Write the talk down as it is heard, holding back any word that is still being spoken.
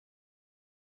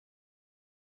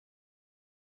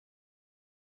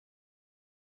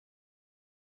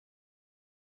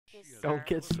Don't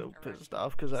get so pissed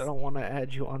off because I don't want to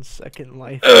add you on Second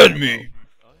Life. Add me!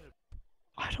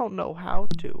 I don't know how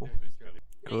to.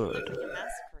 Good.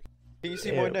 Can you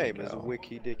see There my we name as go.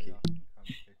 Wiki Dicky?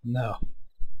 No.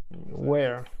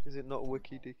 Where? Is it not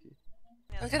Wiki Dicky?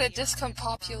 I'm gonna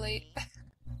discombobulate.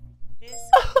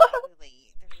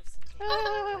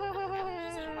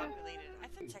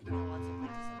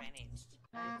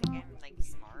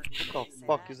 What the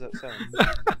fuck is that sound?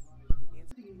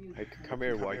 Hey, come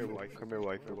here, waifu. Come here,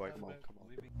 waifu. Come on, come on.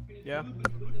 Yeah?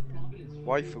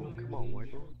 Waifu, come on,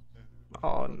 waifu.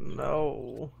 Oh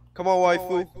no. Come on,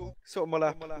 waifu. Sit on my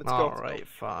lap. Let's go. Alright,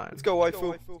 fine. Let's go,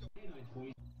 waifu.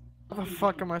 What the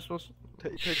fuck am I supposed to...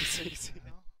 Take a seat.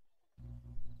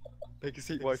 Take a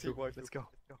seat, waifu. Let's go.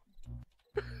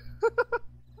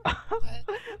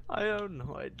 I have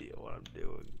no idea what I'm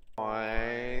doing.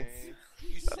 Boy.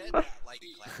 You said that like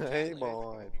Hey,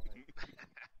 boy.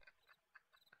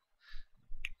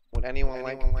 Would anyone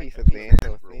like a piece of this?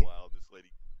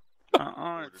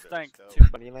 It stinks too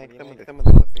What do you like? Some of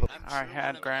the I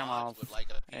had grandma's.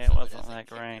 It wasn't that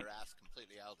great.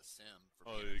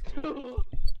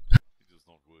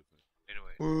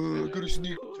 Anyway, go to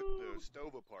sneak. took the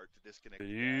stove apart to disconnect the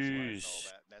gas line and all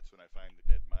that, and that's when I find the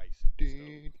dead mice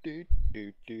in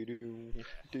the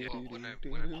stove. When I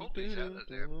pulled these out of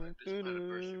there, but this might have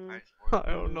burst your pipes for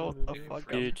I don't know what the fuck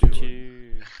I'm Did doing.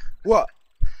 you? What?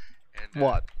 And,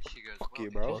 What? She goes, Fuck well,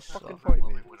 you, bro. just Fucking for a fight me.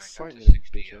 moment when I got Fight to me,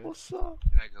 60, bitch. What's up?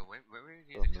 and I go, wait,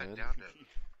 we need Oh, to cut man. down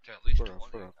to at least Bro, 20.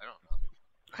 bro. I don't know.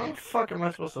 How the fuck am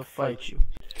I supposed to fight you?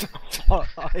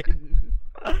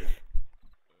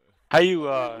 How you,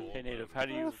 hey native, how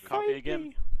do you copy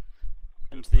again?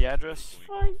 Into the address?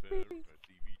 Fight me.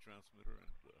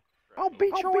 I'll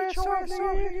beat your ass up,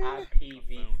 nigga.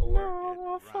 IPv4.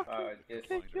 No, I'll fucking Just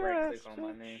kick your right ass. click on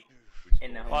my name.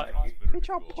 In the home What? menu. Bitch,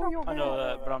 I'll pull your I know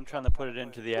that, but I'm trying to put it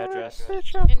into the address.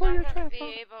 Bitch, I'll You're pull not your gonna ass. be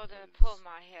able to pull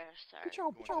my hair, sir. Bitch,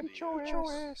 I'll beat your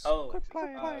ass. Oh, Quit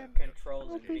playing. Control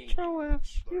I'll and B. beat your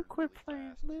ass. You quit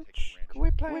playing, bitch.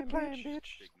 Quit playing,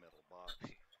 bitch. Big metal box.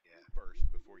 Yeah, first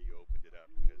before you opened it up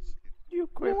because You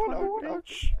quit playing,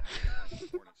 bitch.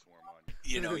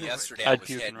 you know, yesterday I'd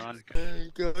puke and run.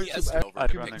 yesterday over I'd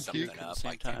to run pick and something puke at the up.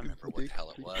 same I can't time. remember what the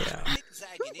hell it was. Yeah.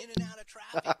 Zigzagging in and out of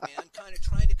traffic, man, kind of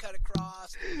trying to cut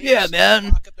across. Yeah, man.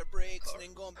 Lock up the brakes and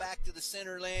then going back to the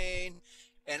center lane.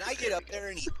 And I get up there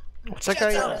and he What's that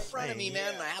gets guy out in front of me,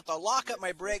 man, and I have to lock up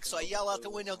my brakes, so I yell out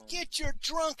the window, "Get your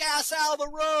drunk ass out of the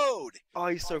road!" Oh,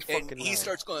 he's so fucking And he loud.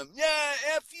 starts going, "Yeah,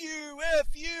 F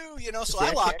you, you know, so Is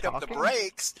he I locked actually up the talking?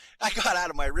 brakes. I got out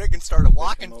of my rig and started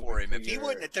walking for him. If he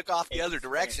wouldn't have took off the other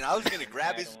direction, I was going to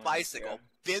grab his bicycle,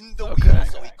 bend the wheel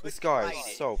so he couldn't This guy ride is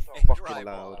it, so and fucking drive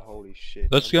loud. off. Holy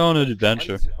shit. Let's go on an I need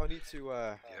adventure.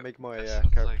 to make my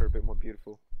character a bit more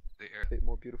beautiful. The A bit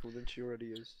more beautiful than she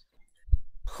already is.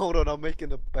 Hold on, I'm making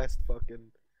the best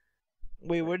fucking.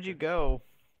 Wait, where'd you go?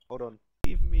 Hold on.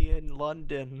 Leave me in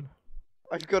London.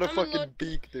 I got a I'm fucking look-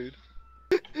 beak, dude.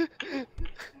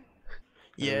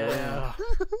 Yeah.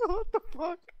 What the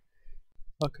fuck?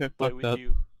 Okay, Play fuck with that.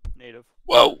 you, native.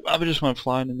 Whoa! I just went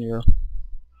flying in the air.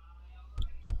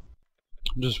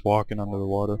 I'm just walking under the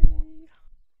water.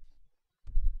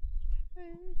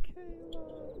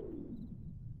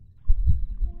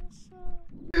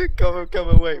 Come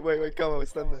on, wait, come on,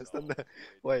 stand there.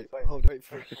 Wait, wait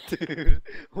for it, dude.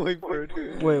 Wait for it,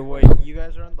 dude. Wait, you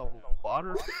guys are in the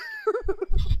water?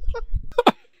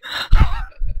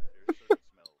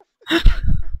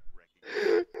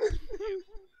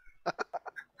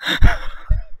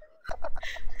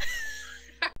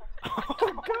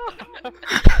 Oh god!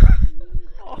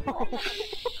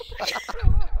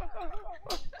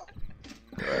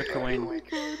 Echoing.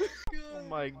 Oh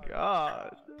my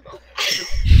god!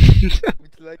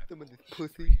 Would you like them in this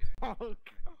pussy? Oh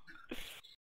god!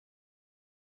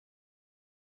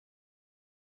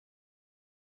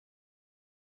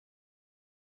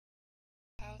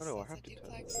 Oh no, I have to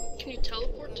tell. Can you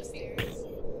teleport to me?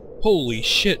 Holy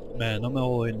shit, man! I'm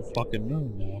all the way in the fucking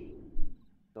moon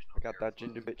now. I got that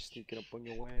ginger bitch sneaking up on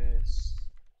your ass.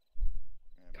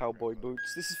 Cowboy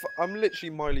boots. This is. I'm literally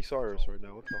Miley Cyrus right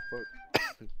now. What the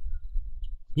fuck?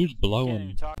 Who's Can't blowing?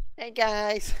 even talk. Hey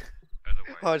guys.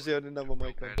 otherwise, Oh, actually, I didn't have my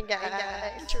mic on.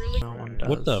 No one does.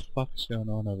 What the fuck's going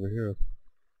on over here?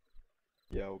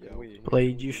 Yo, we.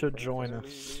 Blade, you should join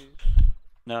us.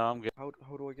 No, I'm good. How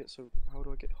do I get so? How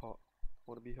do I get hot? I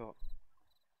wanna be hot.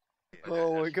 but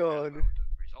Oh my that's god. the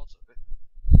results of it.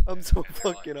 I'm so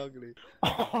fucking ugly.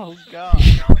 Oh god!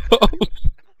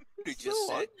 You just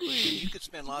said ugly. you could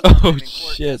spend lots of time Oh, in court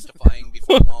shit. testifying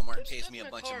before Walmart pays me a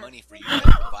bunch of money for you guys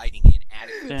providing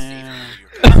inadequate safety Damn. for your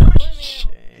customers.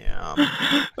 Damn.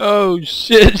 Oh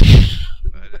shit!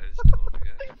 But I just told him,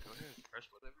 yeah, go ahead, press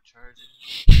whatever charges.